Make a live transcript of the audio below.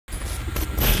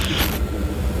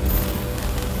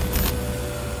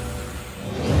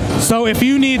So if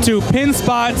you need to pin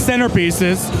spot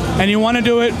centerpieces and you want to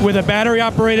do it with a battery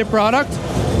operated product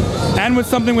and with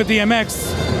something with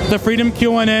DMX, the Freedom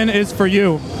Q1N is for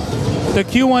you. The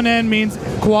Q1N means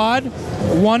quad,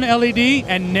 one LED,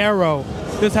 and narrow.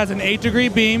 This has an 8-degree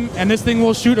beam, and this thing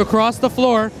will shoot across the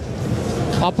floor.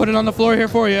 I'll put it on the floor here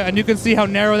for you, and you can see how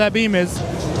narrow that beam is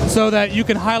so that you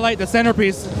can highlight the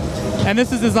centerpiece. And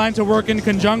this is designed to work in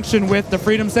conjunction with the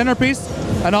Freedom centerpiece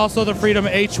and also the Freedom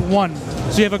H1.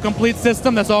 So you have a complete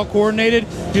system that's all coordinated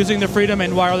using the Freedom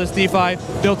and wireless DeFi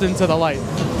built into the light.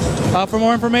 For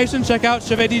more information, check out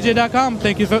ChauvetDJ.com.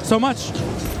 Thank you so much.